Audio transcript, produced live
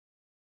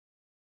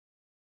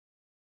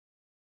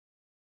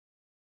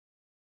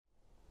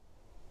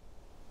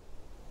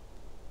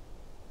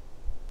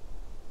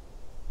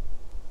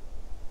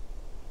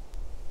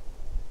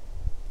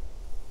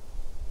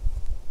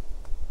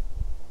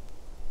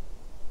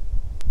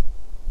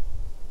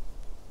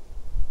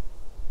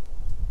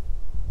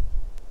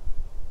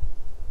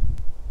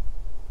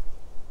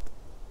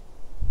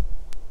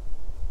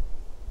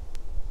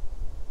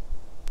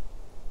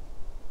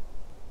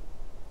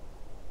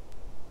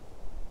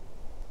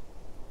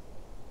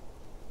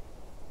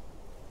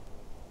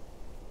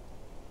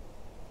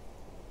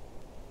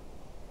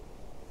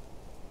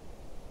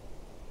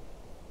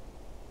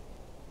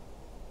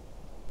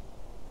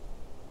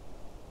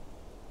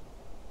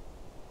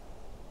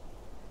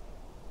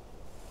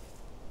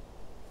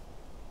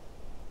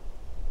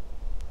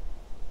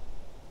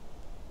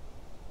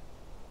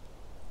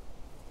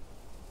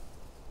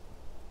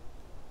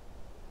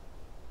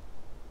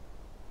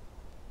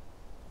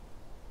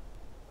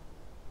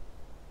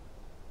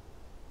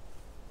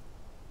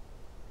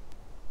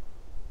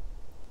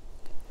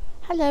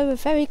Hello, a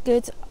very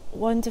good,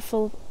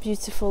 wonderful,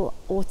 beautiful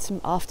autumn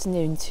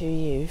afternoon to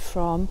you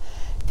from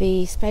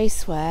the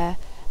space where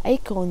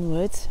Acorn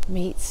Wood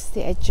meets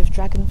the edge of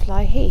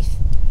Dragonfly Heath.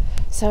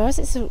 So as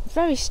it's a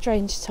very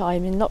strange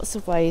time in lots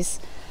of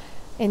ways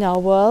in our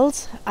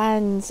world,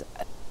 and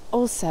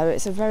also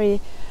it's a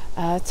very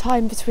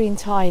time between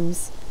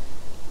times,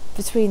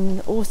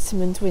 between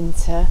autumn and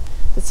winter,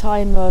 the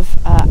time of,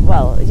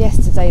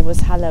 yesterday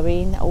was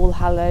Halloween, All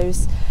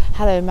Hallows,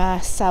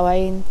 Hallowmass,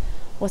 Samhain,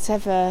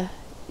 whatever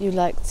you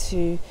like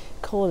to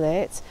call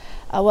it.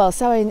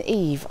 Samhain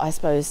Eve, I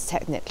suppose,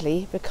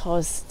 technically,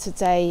 because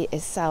today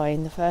is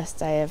Samhain, the first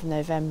day of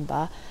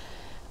November,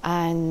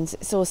 and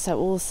it's also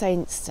All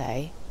Saints'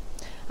 Day.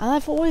 And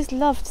I've always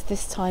loved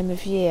this time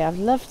of year. I've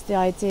loved the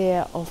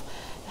idea of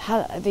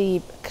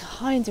the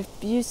kind of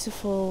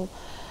beautiful,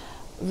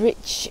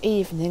 rich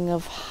evening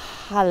of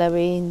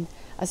Halloween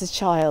as a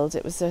child.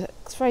 It was a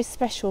very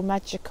special,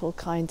 magical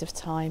kind of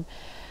time.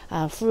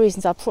 For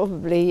reasons I'll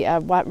probably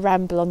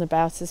ramble on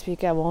about as we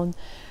go on.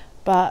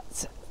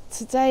 But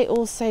today,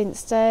 All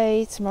Saints'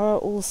 Day, tomorrow,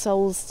 All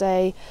Souls'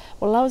 Day.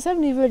 Well, I was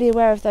only really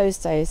aware of those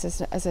days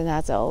as an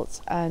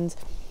adult, and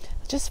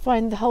I just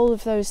find the whole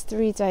of those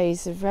 3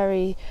 days a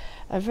very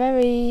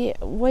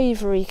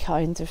wavery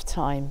kind of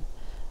time.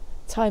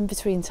 Time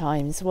between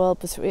times, world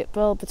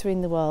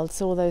between the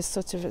worlds, all those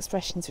sort of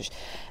expressions which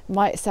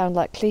might sound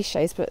like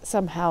cliches but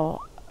somehow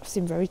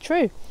seem very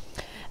true.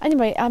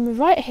 Anyway, I'm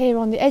right here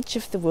on the edge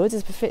of the wood,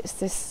 as befits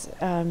this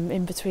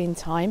in-between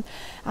time,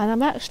 and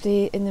I'm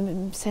actually in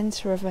the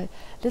centre of a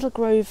little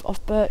grove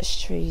of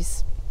birch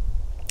trees.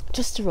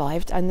 Just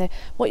arrived, and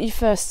what you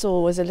first saw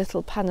was a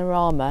little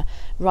panorama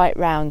right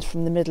round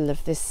from the middle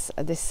of this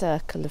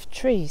circle of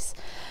trees,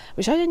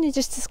 which I only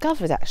just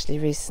discovered actually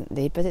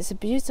recently, but it's a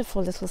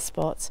beautiful little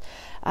spot,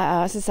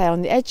 as I say,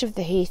 on the edge of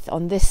the heath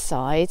on this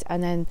side,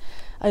 and then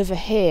over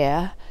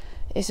here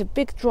it's a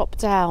big drop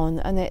down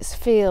and it's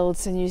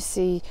fields, and you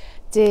see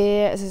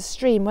deer. There's a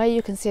stream where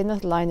you can see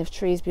another line of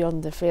trees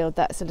beyond the field.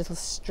 That's a little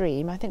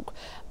stream, I think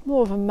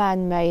more of a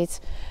man-made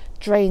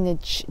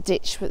drainage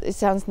ditch, but it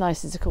sounds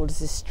nicer to call it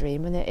a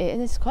stream, and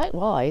it's quite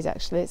wide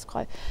actually.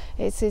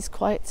 It is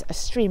quite a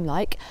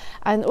stream-like.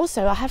 And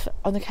also I have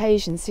on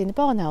occasion seen a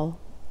barn owl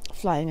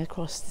flying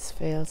across this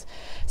field,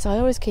 so I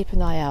always keep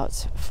an eye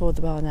out for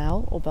the barn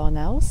owl or barn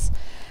owls.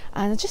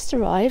 And I just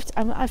arrived,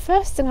 and the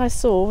first thing I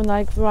saw when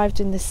I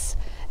arrived in this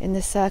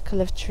circle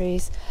of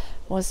trees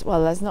was,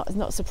 well, that's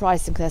not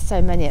surprising because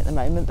there's so many at the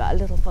moment, but a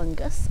little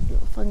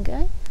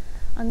fungi.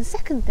 And the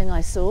second thing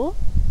I saw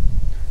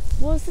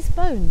was this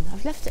bone.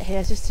 I've left it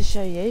here just to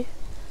show you.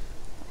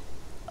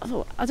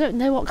 I don't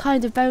know what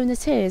kind of bone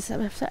it is.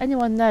 If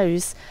anyone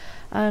knows,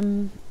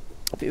 I'd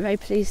be very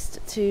pleased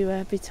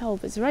to be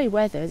told. But it's very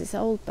weathered. It's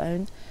an old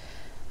bone.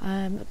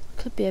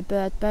 Could be a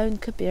bird bone.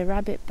 Could be a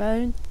rabbit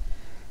bone.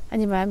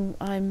 Anyway,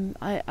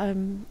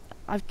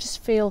 I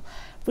just feel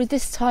with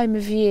this time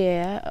of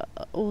year,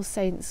 All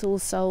Saints, All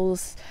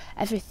Souls,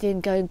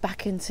 everything going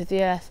back into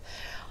the earth,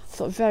 I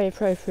thought very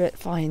appropriate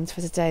find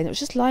for today, and it was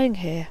just lying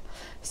here.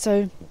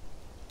 So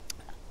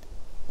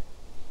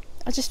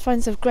I just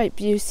find some great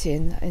beauty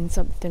in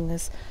something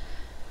as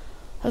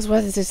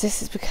weathered as this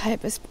has become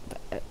as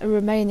a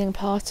remaining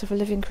part of a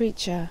living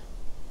creature.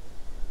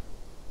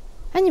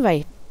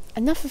 Anyway,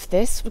 enough of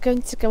this. We're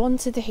going to go on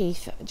to the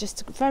heath.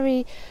 Just a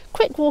very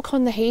quick walk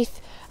on the heath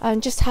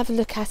and just have a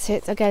look at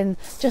it again,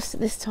 just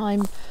at this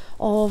time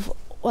of,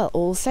 well,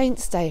 All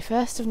Saints' Day,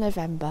 1st of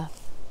November.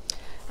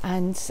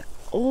 And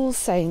All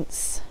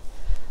Saints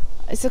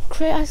is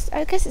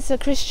I guess it's a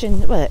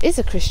Christian, well, it is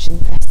a Christian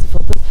festival,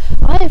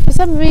 but for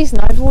some reason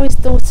I've always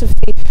thought of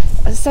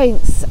the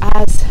saints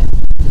as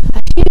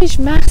a huge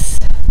mass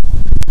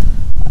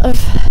of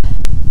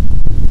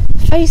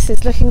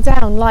faces looking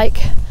down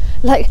like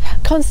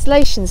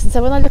constellations, and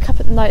so when I look up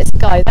at the night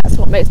sky, that's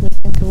what makes me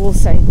think of All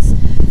Saints.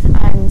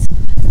 And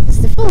it's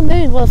the full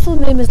moon. Well, the full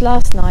moon was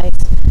last night,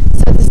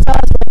 so the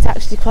stars weren't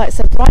actually quite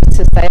so bright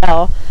as they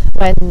are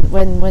when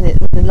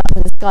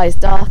the sky is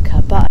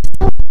darker. But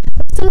there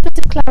was still a bit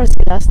of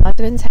clarity last night.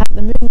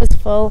 The moon was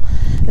full,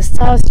 the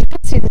stars, you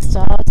could see the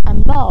stars,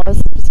 and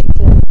Mars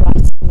particularly bright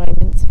at the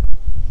moment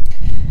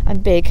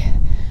and big.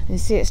 And you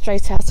see it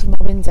straight out of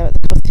my window at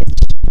the cottage.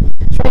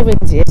 It's very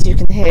windy, as you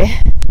can hear.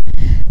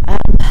 I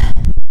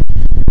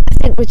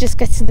think we're just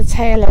getting the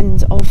tail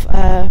end of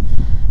a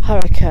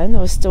hurricane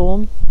or a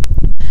storm.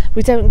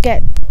 We don't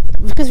get,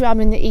 because I'm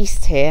in the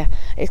east here,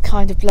 it's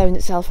kind of blown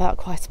itself out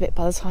quite a bit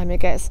by the time it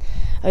gets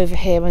over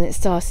here when it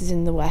started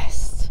in the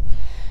west.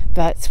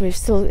 But we've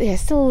still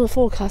the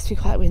forecast to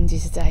be quite windy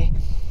today.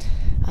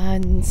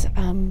 And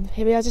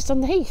here we are just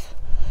on the heath.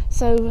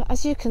 So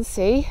as you can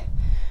see,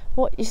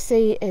 what you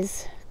see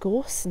is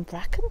gorse and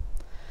bracken.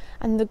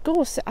 And the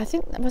gorse, I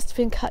think that must have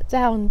been cut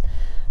down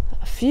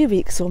a few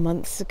weeks or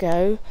months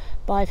ago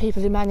by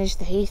people who manage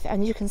the heath,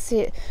 and you can see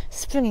it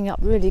springing up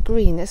really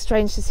green. It's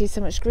strange to see so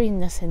much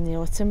greenness in the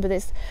autumn, but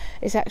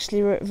it's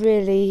actually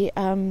really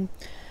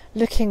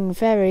looking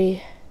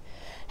very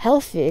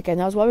healthy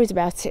again. I was worried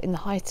about it in the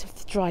height of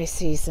the dry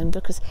season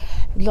because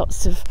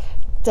lots of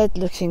dead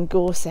looking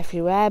gorse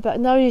everywhere, but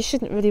no, you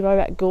shouldn't really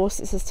worry about gorse.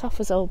 It's as tough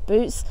as old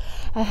boots.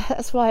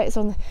 That's why it's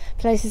on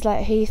places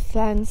like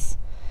heathlands.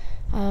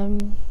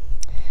 And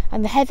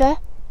the heather,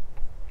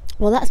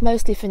 well, that's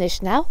mostly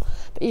finished now,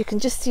 but you can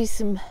just see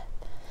some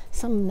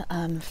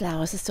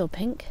flowers are still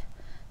pink,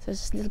 so there's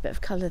just a little bit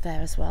of colour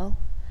there as well.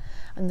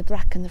 And the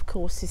bracken, of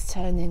course, is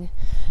turning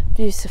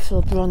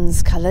beautiful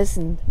bronze colours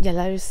and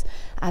yellows,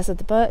 as are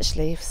the birch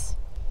leaves.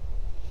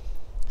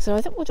 So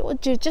I think what we'll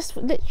do, just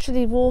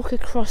literally walk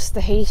across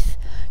the heath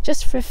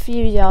just for a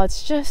few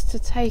yards, just to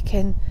take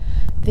in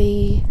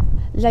the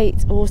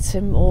late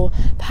autumn, or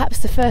perhaps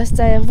the first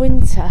day of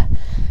winter,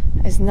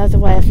 is another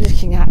way of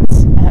looking at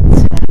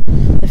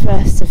the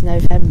 1st of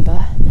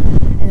November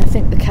in, I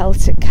think, the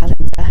Celtic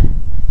calendar.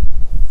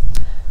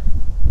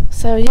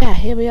 So yeah,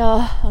 here we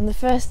are on the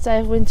first day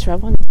of winter. I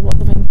wonder what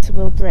the winter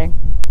will bring.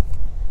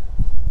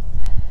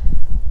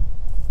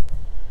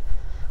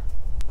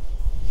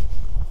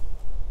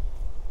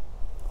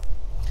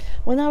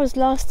 When I was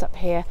last up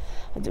here,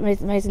 I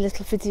made a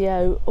little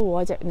video,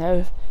 I don't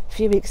know, a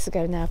few weeks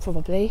ago now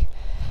probably.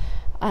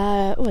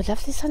 A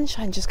lovely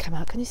sunshine just came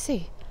out, can you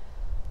see?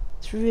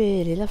 It's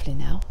really lovely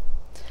now.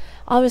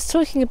 I was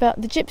talking about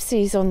the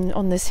gypsies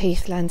on this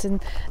heathland,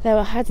 and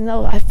I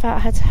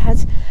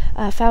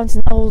found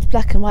an old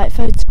black and white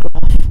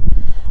photograph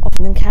of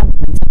an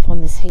encampment up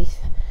on this heath,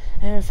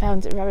 and I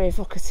found it very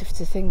evocative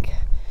to think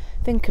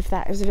of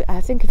that. It was,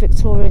 I think, a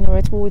Victorian or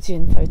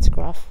Edwardian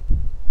photograph.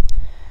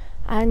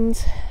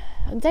 And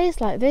on days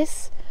like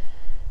this,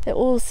 it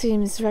all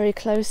seems very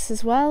close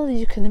as well.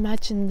 You can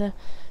imagine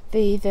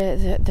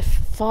the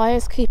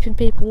fires keeping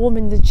people warm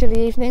in the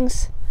chilly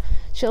evenings,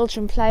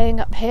 children playing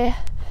up here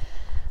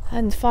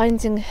and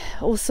finding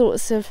all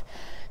sorts of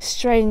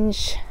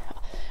strange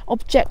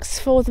objects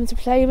for them to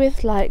play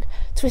with, like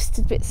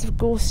twisted bits of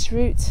gorse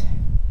root,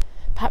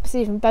 perhaps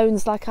even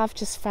bones like I've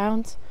just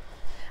found.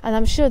 And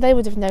I'm sure they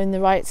would have known the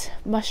right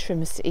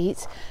mushrooms to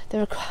eat.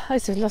 There are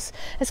quite a lot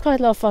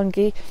of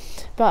fungi,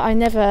 but I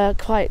never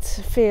quite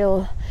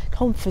feel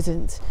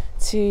confident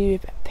to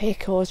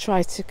pick or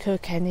try to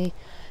cook any.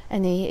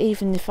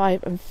 Even if I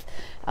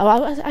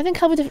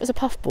think I would if it was a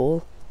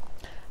puffball.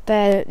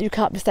 You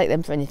can't mistake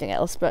them for anything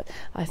else. But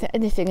I think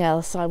anything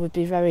else, I would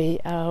be very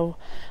I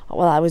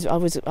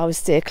would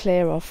steer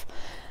clear of.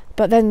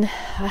 But then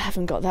I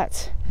haven't got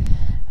that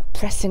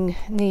pressing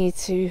need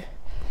to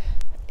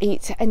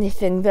eat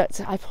anything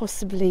that I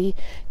possibly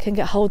can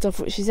get hold of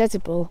which is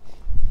edible.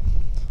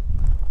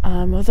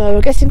 Although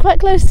we're getting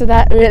quite close to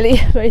that, really,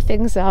 where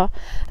things are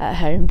at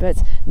home.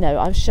 But no,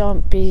 I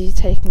shan't be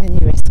taking any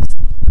risks.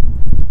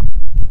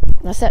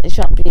 And I certainly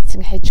shan't be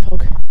eating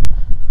hedgehog.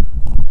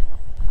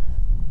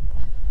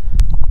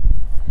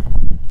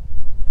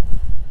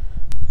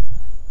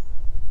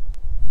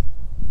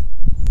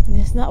 And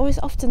it's not always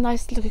often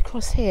nice to look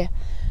across here,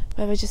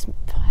 where we're just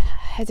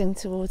heading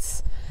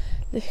towards,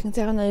 looking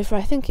down over.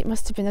 I think it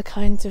must have been a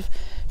kind of,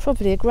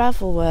 probably a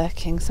gravel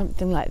working,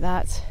 something like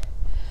that,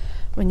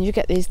 when you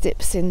get these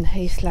dips in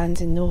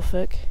heathland in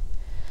Norfolk.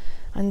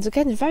 And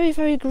again, very,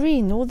 very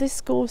green. All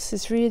this gorse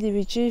is really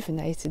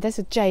rejuvenated. There's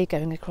a jay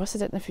going across. I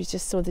don't know if you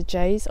just saw the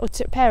jays, or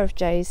a pair of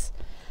jays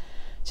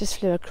just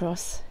flew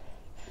across.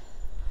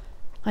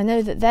 I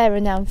know that they're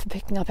renowned for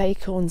picking up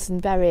acorns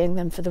and burying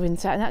them for the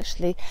winter, and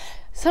actually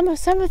some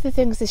of the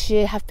things this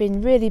year have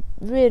been really,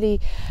 really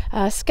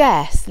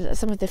scarce.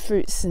 Some of the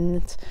fruits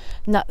and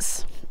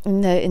nuts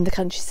in the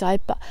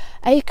countryside, but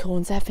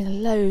acorns, there have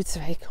been loads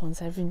of acorns.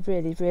 They've been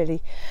really,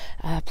 really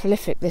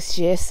prolific this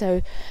year,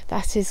 so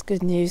that is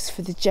good news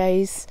for the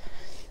jays,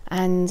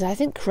 and I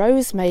think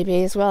crows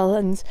maybe as well,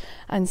 and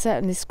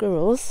certainly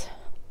squirrels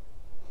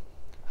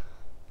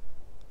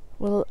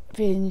will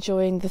be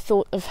enjoying the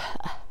thought of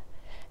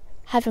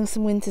having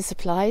some winter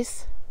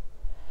supplies.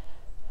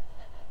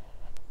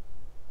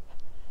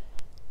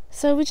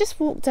 So we just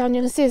walked down.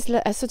 You can see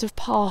there's a sort of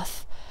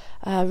path,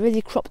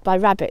 really cropped by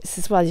rabbits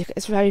as well.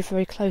 It's very,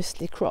 very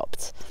closely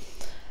cropped,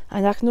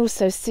 and I can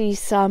also see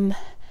some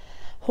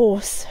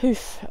horse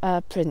hoof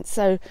prints.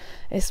 So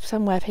it's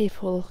somewhere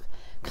people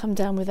come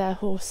down with their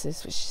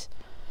horses, which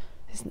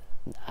is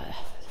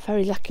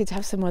very lucky to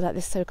have somewhere like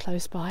this so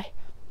close by.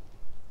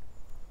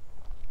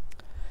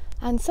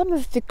 And some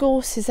of the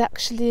gorse is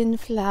actually in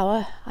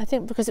flower. I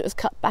think because it was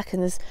cut back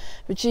and is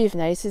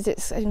rejuvenated, you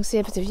can see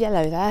a bit of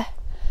yellow there.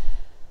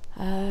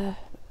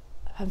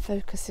 I'm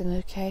focusing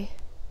okay.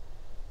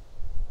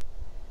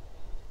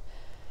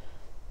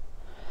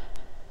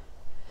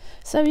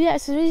 So yeah,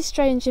 it's a really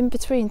strange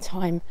in-between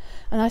time,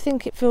 and I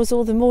think it feels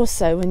all the more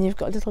so when you've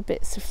got little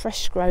bits of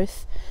fresh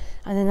growth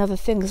and then other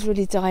things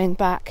really dying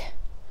back.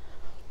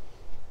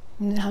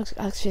 And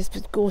actually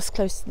there's gorse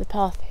close to the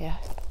path here.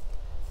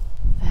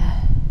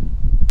 There.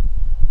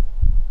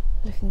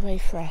 Looking very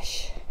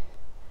fresh.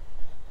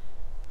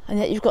 And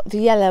yet you've got the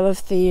yellow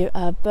of the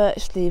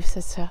birch leaves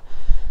that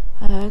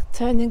are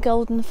turning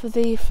golden before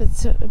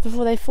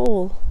they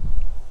fall.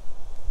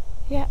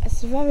 Yeah,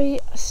 it's a very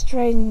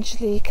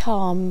strangely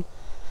calm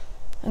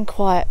and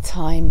quiet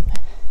time,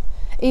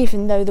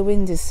 even though the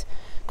wind is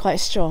quite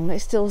strong.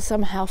 It still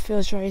somehow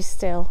feels very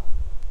still.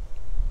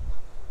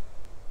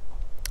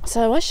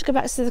 So I should go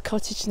back to the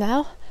cottage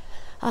now.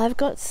 I'm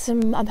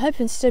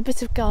hoping to do a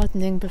bit of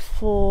gardening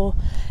before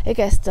it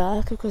gets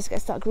dark. Of course, it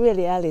gets dark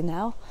really early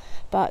now,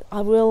 but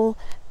I will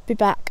be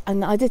back.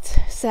 And I did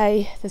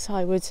say that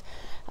I would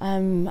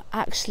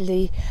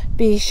actually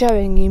be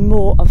showing you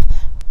more of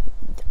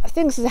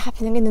things that are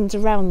happening in and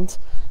around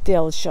the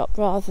old shop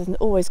rather than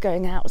always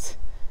going out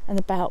and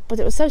about. But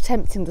it was so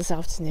tempting this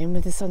afternoon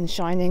with the sun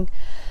shining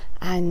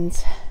and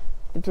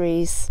the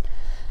breeze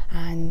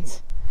and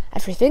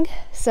everything,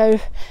 so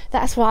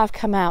that's why I've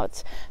come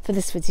out for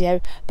this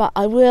video. But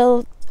I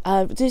will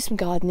do some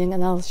gardening,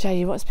 and I'll show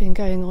you what's been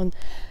going on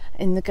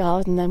in the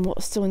garden and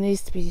what still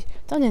needs to be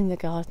done in the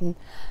garden.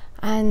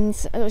 And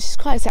which is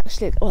quite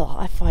actually, well,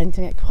 I'm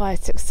finding it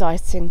quite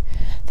exciting,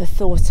 the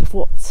thought of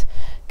what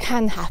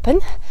can happen.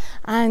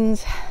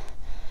 And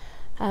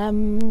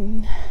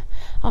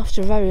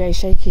after a very, very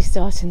shaky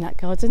start in that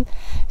garden,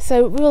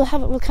 so we'll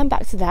come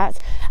back to that.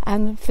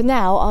 And for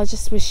now, I'll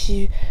just wish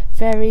you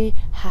very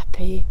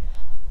happy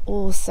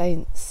All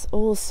Saints,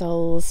 All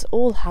Souls,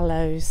 All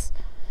Hallows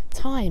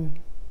time.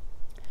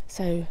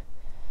 So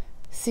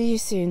see you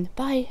soon.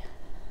 Bye.